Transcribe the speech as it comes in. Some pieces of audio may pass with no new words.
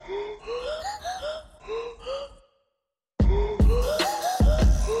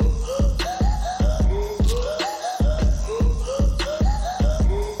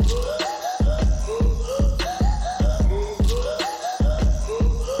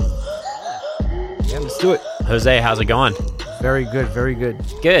do it. Jose, how's it going? Very good, very good.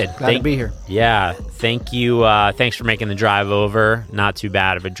 Good. Glad to be here. Yeah, thank you. Thanks for making the drive over. Not too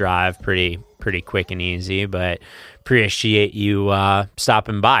bad of a drive, pretty quick and easy, but appreciate you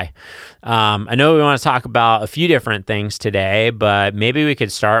stopping by. I know we want to talk about a few different things today, but maybe we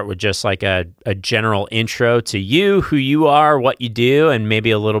could start with just like a general intro to you, who you are, what you do, and maybe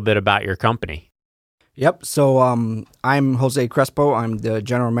a little bit about your company. Yep. So I'm Jose Crespo. I'm the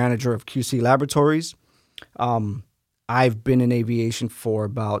general manager of QC Laboratories. I've been in aviation for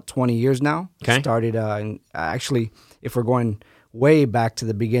about 20 years now. Okay. Started actually, if we're going way back to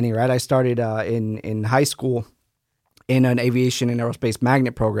the beginning, right? I started in high school in an aviation and aerospace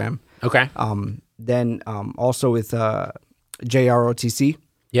magnet program. Okay. Then also with JROTC.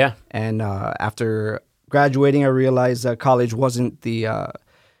 Yeah. And after graduating, I realized college wasn't the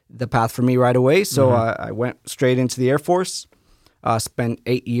path for me right away. So I went straight into the Air Force. Spent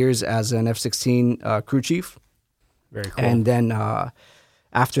 8 years as an F-16 crew chief. Very cool. And then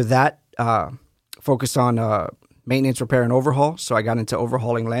after that, focused on maintenance, repair, and overhaul. So I got into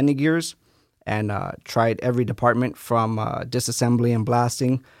overhauling landing gears and tried every department from disassembly and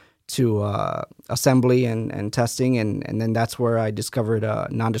blasting to assembly and testing. And then that's where I discovered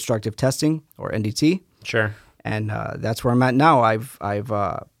non-destructive testing, or NDT. Sure. And that's where I'm at now. I've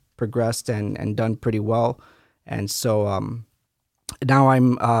progressed and done pretty well. And so now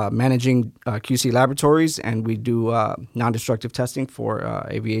I'm managing QC Laboratories, and we do non-destructive testing for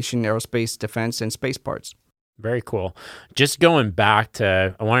aviation, aerospace, defense, and space parts. Very cool. Just going back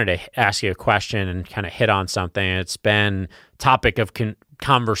to, I wanted to ask you a question and kind of hit on something. It's been topic of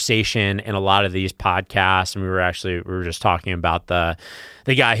conversation in a lot of these podcasts, and we were just talking about the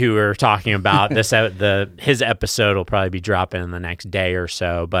guy who we were talking about. His episode will probably be dropping in the next day or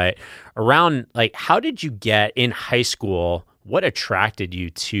so. But around, like, how did you get in high school? What attracted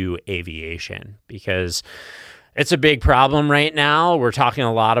you to aviation? Because it's a big problem right now. We're talking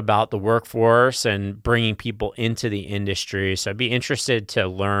a lot about the workforce and bringing people into the industry. So I'd be interested to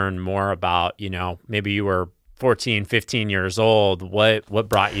learn more about, maybe you were 14, 15 years old. What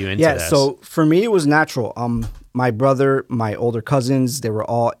brought you into this? Yeah, so for me, it was natural. My brother, my older cousins, they were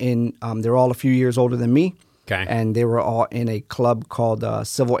all a few years older than me. Okay. And they were all in a club called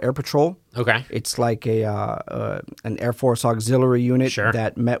Civil Air Patrol. Okay. It's like an Air Force auxiliary unit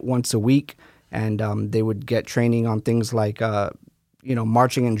that met once a week, and they would get training on things like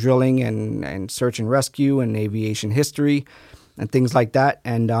marching and drilling and search and rescue and aviation history and things like that.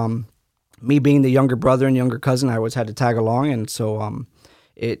 And me being the younger brother and younger cousin, I always had to tag along, and so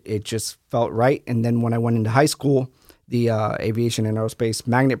it just felt right. And then when I went into high school, the Aviation and Aerospace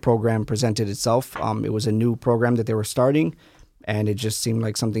Magnet Program presented itself. It was a new program that they were starting, and it just seemed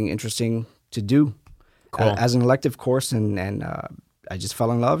like something interesting to do as an elective course, and I just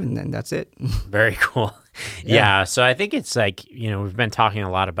fell in love, and then that's it. Very cool. Yeah. So I think it's like, we've been talking a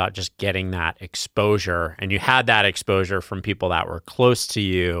lot about just getting that exposure, and you had that exposure from people that were close to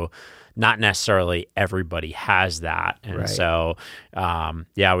you. Not necessarily everybody has that. And so,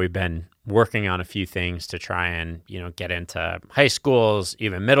 we've been working on a few things to try and, get into high schools,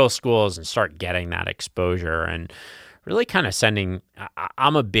 even middle schools, and start getting that exposure and really kind of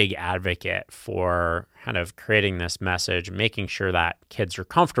I'm a big advocate for kind of creating this message, making sure that kids are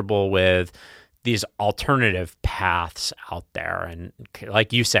comfortable with these alternative paths out there. And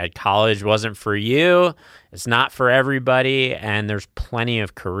like you said, college wasn't for you. It's not for everybody. And there's plenty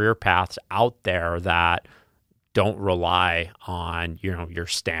of career paths out there that don't rely on, your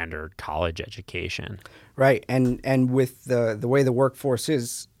standard college education. Right. And with the way the workforce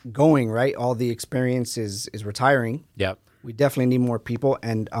is going, right, all the experience is retiring. Yep. We definitely need more people.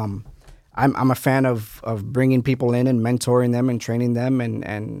 And I'm a fan of bringing people in and mentoring them and training them.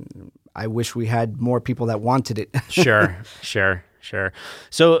 And I wish we had more people that wanted it. Sure.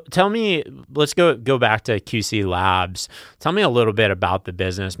 So tell me, let's go back to QC Labs. Tell me a little bit about the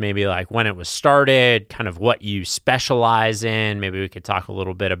business, maybe like when it was started, kind of what you specialize in. Maybe we could talk a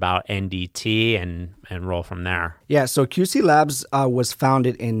little bit about NDT and roll from there. Yeah, so QC Labs was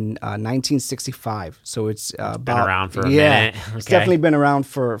founded in 1965. So it's been around for a minute. Okay. It's definitely been around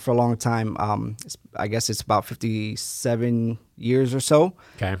for a long time. I guess it's about 57 years or so.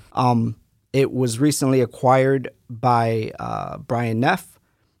 Okay. It was recently acquired by Brian Neff,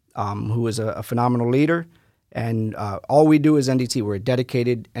 who is a phenomenal leader. And all we do is NDT. We're a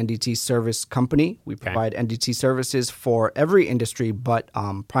dedicated NDT service company. We provide NDT services for every industry, but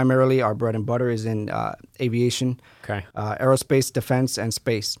primarily our bread and butter is in aviation, aerospace, defense, and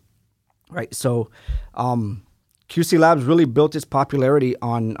space. Right. So QC Labs really built its popularity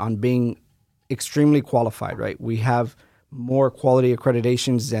on being extremely qualified. Right. We have more quality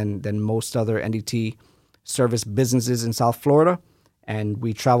accreditations than most other NDT service businesses in South Florida, and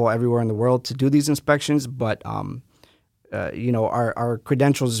we travel everywhere in the world to do these inspections. But our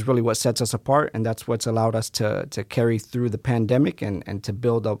credentials is really what sets us apart, and that's what's allowed us to carry through the pandemic and to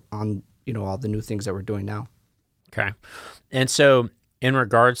build up on all the new things that we're doing now. Okay, and so in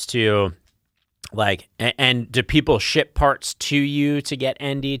regards to and do people ship parts to you to get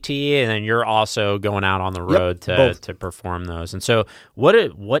NDT, and then you're also going out on the road to perform those? And so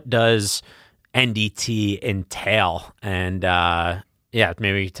what does NDT entail? And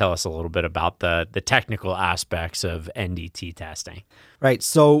maybe you tell us a little bit about the technical aspects of NDT testing. Right.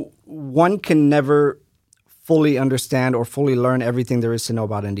 So one can never fully understand or fully learn everything there is to know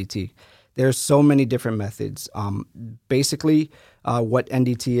about NDT. There's so many different methods. Basically, what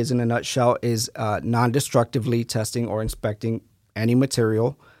NDT is in a nutshell is non-destructively testing or inspecting any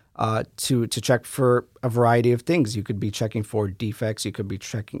material to check for a variety of things. You could be checking for defects. You could be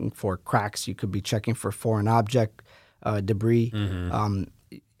checking for cracks. You could be checking for foreign object debris. Mm-hmm.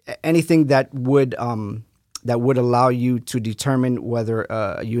 Anything that would allow you to determine whether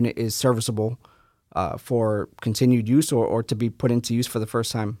a unit is serviceable for continued use or to be put into use for the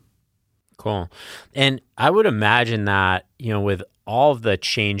first time. Cool. And I would imagine that, with all of the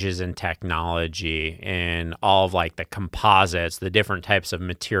changes in technology and all of the composites, the different types of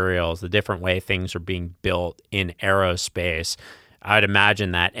materials, the different way things are being built in aerospace, I would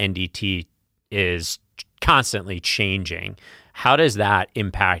imagine that NDT is constantly changing. How does that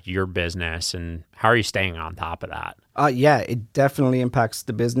impact your business, and how are you staying on top of that? It definitely impacts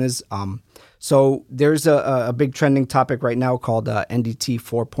the business. So there's a big trending topic right now called NDT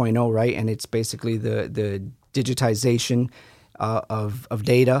 4.0, right? And it's basically the digitization of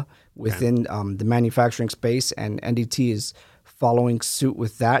data within the manufacturing space, and NDT is following suit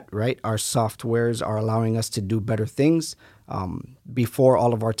with that, right? Our softwares are allowing us to do better things. Before,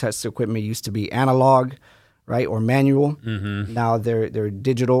 all of our test equipment used to be analog, right, or manual. Mm-hmm. Now they're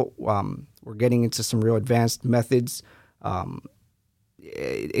digital. We're getting into some real advanced methods,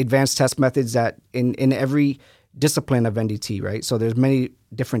 advanced test methods that in every discipline of NDT, right? So there's many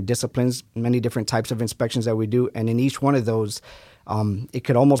different disciplines, many different types of inspections that we do, and in each one of those, it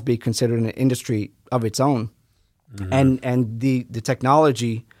could almost be considered an industry of its own. Mm-hmm. And the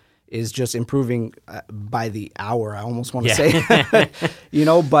technology is just improving by the hour, I almost want to say. But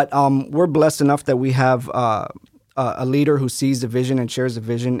we're blessed enough that we have a leader who sees the vision and shares the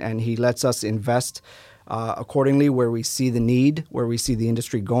vision, and he lets us invest accordingly where we see the need, where we see the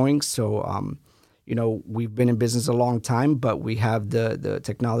industry going. So, we've been in business a long time, but we have the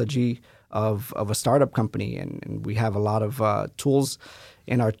technology of a startup company, and we have a lot of tools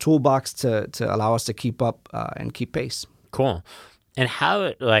in our toolbox to allow us to keep up and keep pace. Cool. And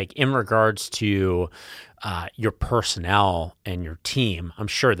how, in regards to your personnel and your team, I'm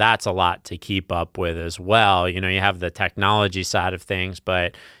sure that's a lot to keep up with as well. You have the technology side of things,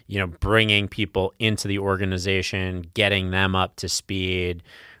 but, bringing people into the organization, getting them up to speed.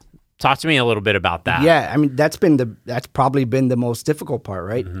 Talk to me a little bit about that. Yeah, I mean, that's probably been the most difficult part,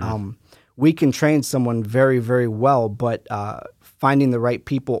 right? Mm-hmm. We can train someone very, very well, but finding the right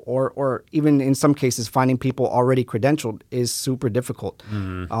people or even in some cases finding people already credentialed is super difficult.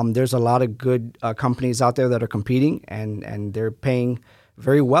 Mm-hmm. There's a lot of good companies out there that are competing and they're paying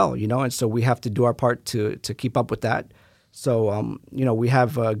very well, and so we have to do our part to keep up with that. So, we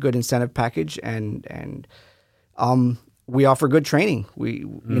have a good incentive package and we offer good training.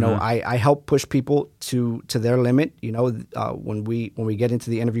 I help push people to their limit. When we get into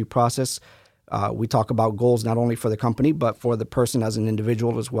the interview process, we talk about goals not only for the company but for the person as an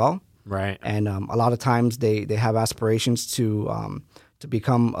individual as well. Right. And a lot of times they have aspirations to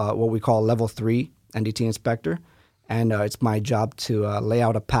become what we call level 3 NDT inspector, and it's my job to lay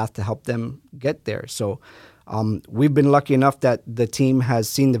out a path to help them get there. So we've been lucky enough that the team has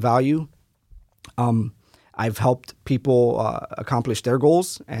seen the value. I've helped people accomplish their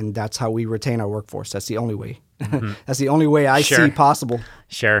goals, and that's how we retain our workforce. That's the only way. Mm-hmm. That's the only way I see possible.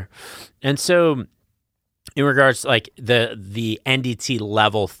 Sure. And so in regards to the NDT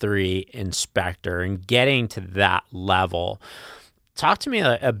level 3 inspector and getting to that level, talk to me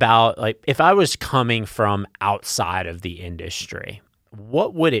about if I was coming from outside of the industry,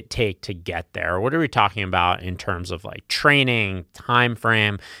 what would it take to get there? What are we talking about in terms of training, time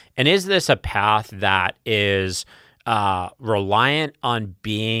frame? And is this a path that is reliant on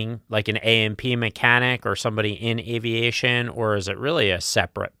being an A&P mechanic or somebody in aviation, or is it really a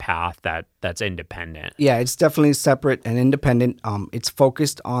separate path that's independent? Yeah, it's definitely separate and independent. It's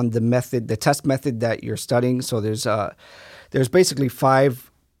focused on the test method that you're studying. So there's basically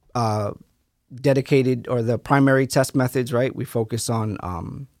 5 dedicated or the primary test methods, right? We focus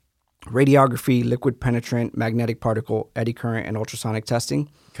on radiography, liquid penetrant, magnetic particle, eddy current, and ultrasonic testing.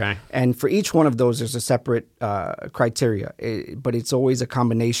 Okay. And for each one of those, there's a separate criteria, but it's always a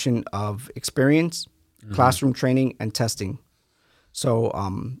combination of experience, classroom training, and testing. So,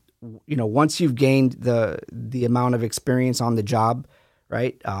 once you've gained the amount of experience on the job,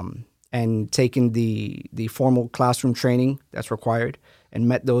 right, and taken the formal classroom training that's required and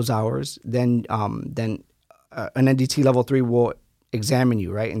met those hours, then an NDT level 3 will examine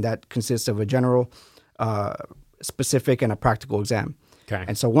you, right, and that consists of a general, specific, and a practical exam. Okay.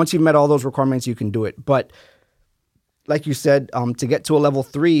 And so once you've met all those requirements, you can do it. But like you said, to get to a level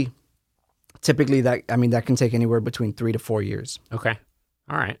 3, typically that can take anywhere between 3 to 4 years. Okay.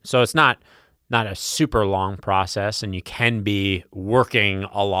 All right. So it's not a super long process, and you can be working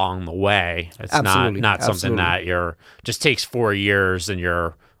along the way. It's not something that just takes 4 years and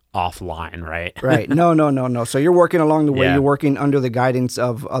you're offline, right? Right. No. So you're working along the way. Yeah. You're working under the guidance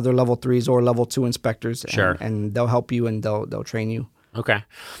of other level 3s or level 2 inspectors. Sure. And they'll help you and they'll train you. Okay.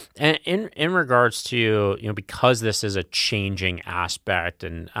 And in regards to, because this is a changing aspect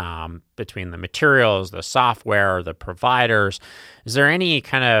and between the materials, the software, the providers, is there any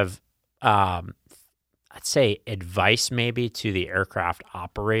kind of, I'd say, advice maybe to the aircraft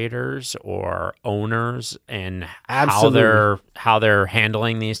operators or owners and how they're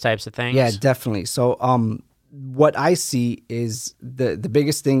handling these types of things? Yeah, definitely. So what I see is the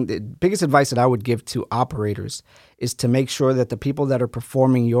biggest advice that I would give to operators is to make sure that the people that are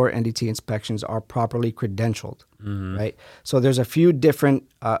performing your NDT inspections are properly credentialed, right? So there's a few different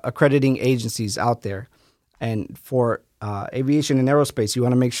accrediting agencies out there. And for aviation and aerospace, you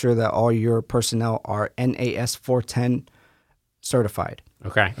want to make sure that all your personnel are NAS 410 certified.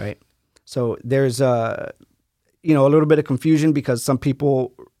 Okay. Right? So there's a little bit of confusion because some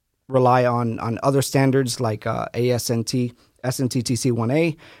people rely on other standards like ASNT, SNTTC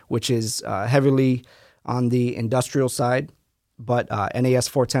 1A, which is heavily on the industrial side, but NAS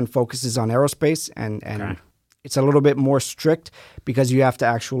 410 focuses on aerospace, and okay. It's a little bit more strict because you have to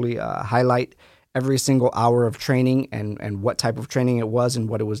actually highlight every single hour of training and what type of training it was and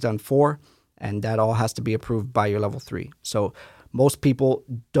what it was done for, and that all has to be approved by your level 3. So most people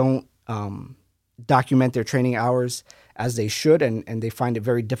don't document their training hours as they should, and they find it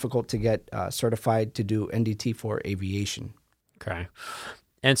very difficult to get certified to do NDT for aviation. Okay.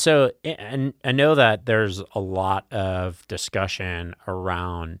 And so, and I know that there's a lot of discussion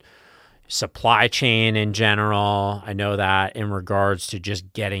around supply chain in general. I know that in regards to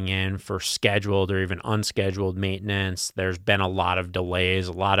just getting in for scheduled or even unscheduled maintenance, there's been a lot of delays.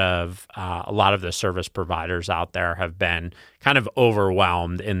 A lot of the service providers out there have been kind of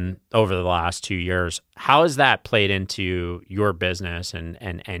overwhelmed over the last 2 years. How has that played into your business and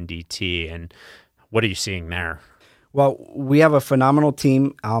NDT, and what are you seeing there? Well, we have a phenomenal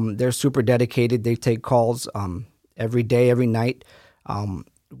team. They're super dedicated. They take calls every day, every night.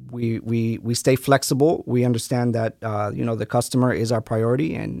 We stay flexible. We understand that the customer is our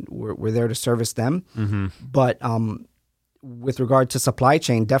priority, and we're there to service them. Mm-hmm. But with regard to supply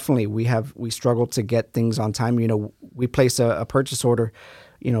chain, definitely we struggle to get things on time. We place a purchase order,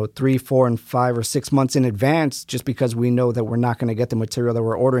 3, 4, and 5 or 6 months in advance, just because we know that we're not going to get the material that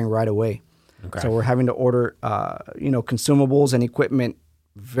we're ordering right away. Okay. So we're having to order, consumables and equipment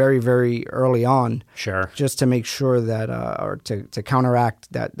very, very early on. Sure. Just to make sure that, or to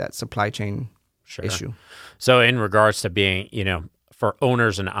counteract that supply chain issue. So in regards to being, for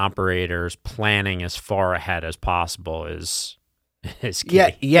owners and operators, planning as far ahead as possible is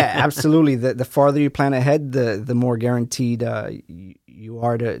key. Yeah, absolutely. The farther you plan ahead, the more guaranteed you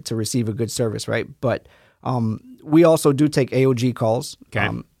are to receive a good service, right? But we also do take AOG calls. Okay.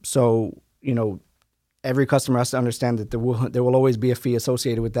 So every customer has to understand that there will always be a fee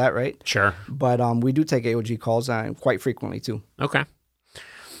associated with that, right? Sure. But we do take AOG calls quite frequently too. Okay.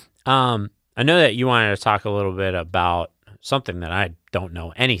 I know that you wanted to talk a little bit about something that I don't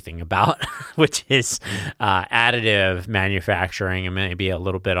know anything about, which is additive manufacturing and maybe a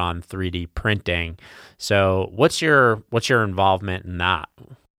little bit on 3D printing. So what's your involvement in that?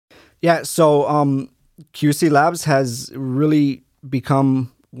 Yeah, so QC Labs has really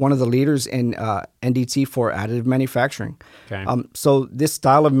become one of the leaders in NDT for additive manufacturing. Okay. So this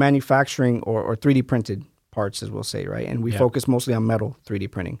style of manufacturing or 3D printed parts, as we'll say, right? And we focus mostly on metal 3D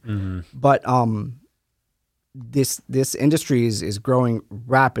printing. Mm-hmm. But this industry is growing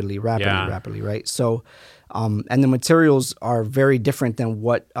rapidly, right? So, and the materials are very different than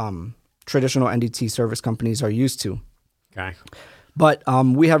what traditional NDT service companies are used to. Okay. But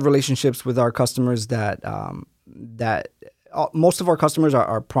we have relationships with our customers that most of our customers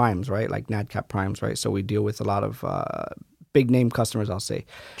are primes, right? Like NADCAP primes, right? So we deal with a lot of big name customers, I'll say.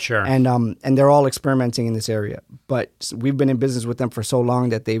 Sure. And they're all experimenting in this area. But we've been in business with them for so long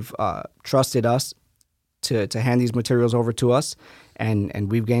that they've trusted us to hand these materials over to us,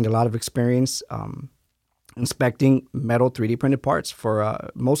 and we've gained a lot of experience inspecting metal 3D printed parts for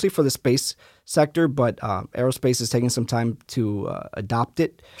mostly for the space sector, but aerospace is taking some time to adopt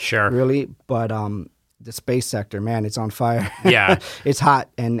it. Sure. Really, but the space sector, man, it's on fire. Yeah. It's hot,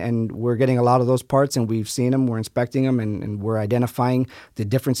 and we're getting a lot of those parts, and we've seen them, we're inspecting them, and we're identifying the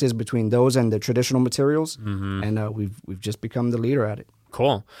differences between those and the traditional materials, and we've just become the leader at it.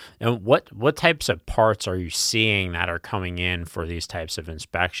 Cool. And what types of parts are you seeing that are coming in for these types of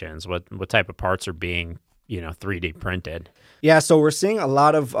inspections? What type of parts are being 3D printed? Yeah, so we're seeing a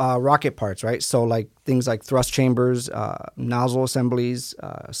lot of rocket parts, right? So like things like thrust chambers, nozzle assemblies,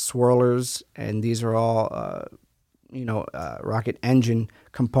 swirlers, and these are all rocket engine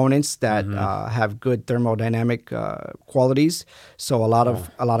components that have good thermodynamic qualities. So a lot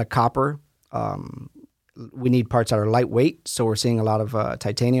of copper. We need parts that are lightweight, so we're seeing a lot of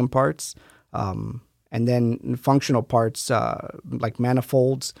titanium parts, and then functional parts like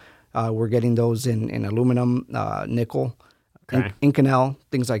manifolds. We're getting those in aluminum, nickel, Inconel,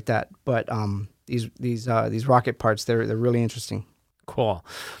 things like that. But these rocket parts, they're really interesting. Cool.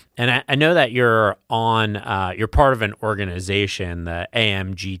 And I know that you're part of an organization, the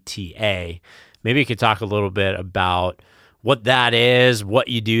AMGTA. Maybe you could talk a little bit about what that is, what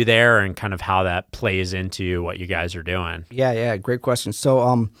you do there, and kind of how that plays into what you guys are doing. Yeah, great question.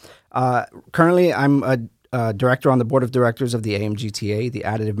 So currently I'm a director on the board of directors of the AMGTA, the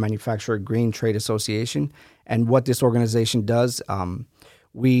Additive Manufacturer Green Trade Association. And what this organization does,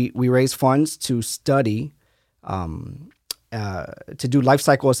 we raise funds to study, to do life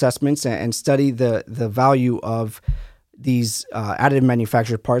cycle assessments and study the value of these additive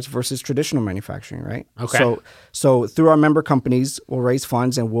manufactured parts versus traditional manufacturing, right? Okay. So through our member companies, we'll raise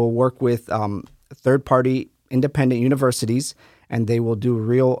funds and we'll work with third-party independent universities, and they will do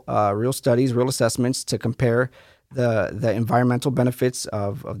real studies, real assessments to compare the environmental benefits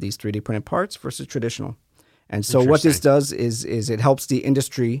of these 3D printed parts versus traditional. And so what this does is it helps the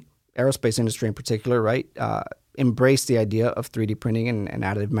industry, aerospace industry in particular, right, embrace the idea of 3D printing and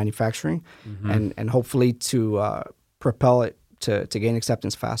additive manufacturing, and hopefully to propel it to gain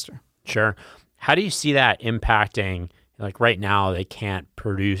acceptance faster. Sure. How do you see that impacting? Like right now, they can't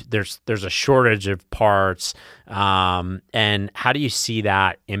produce. There's a shortage of parts, and how do you see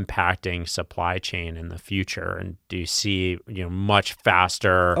that impacting supply chain in the future? And do you see much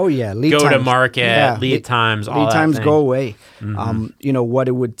faster? Oh yeah, lead go times. to market, lead times. All lead times that go away. What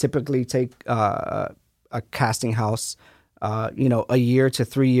it would typically take a casting house, a year to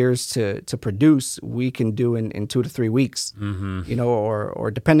 3 years to produce, we can do in 2 to 3 weeks.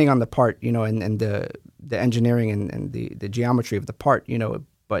 Or depending on the part, and the engineering and the geometry of the part,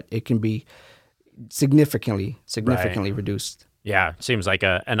 but it can be significantly reduced. Yeah, seems like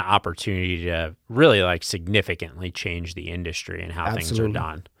an opportunity to really significantly change the industry and how things are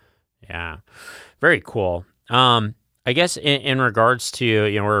done. Yeah, very cool. I guess in regards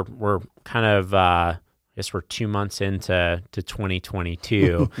to we're kind of I guess we're 2 months into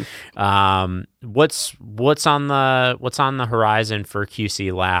 2022. What's on the horizon for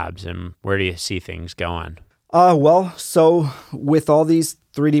QC Labs, and where do you see things going? So with all these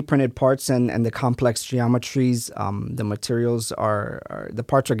 3D printed parts and the complex geometries, the materials the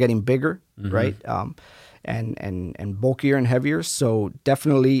parts are getting bigger, right? And bulkier and heavier. So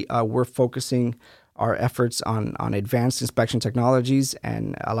definitely we're focusing our efforts on advanced inspection technologies,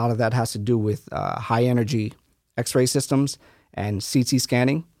 and a lot of that has to do with high energy X-ray systems and CT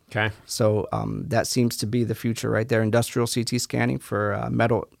scanning. Okay. So that seems to be the future right there, industrial CT scanning for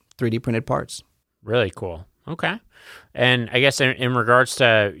metal 3D printed parts. Really cool. Okay. And I guess in regards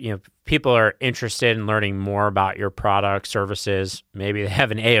to, people are interested in learning more about your product, services, maybe they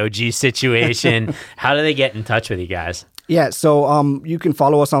have an AOG situation. How do they get in touch with you guys? Yeah, so you can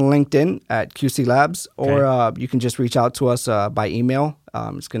follow us on LinkedIn at QC Labs, or you can just reach out to us by email.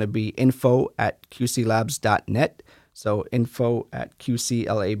 It's going to be info@qclabs.net. So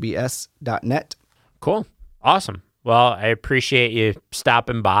info@qclabs.net. Cool. Awesome. Well, I appreciate you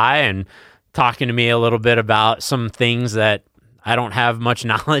stopping by and talking to me a little bit about some things that I don't have much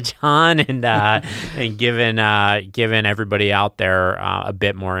knowledge on, and giving everybody out there a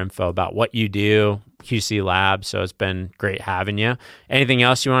bit more info about what you do, QC Labs. So it's been great having you. Anything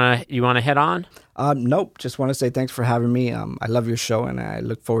else you want to hit on? Nope. Just want to say thanks for having me. I love your show, and I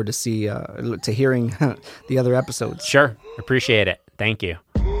look forward to hearing the other episodes. Sure. Appreciate it. Thank you.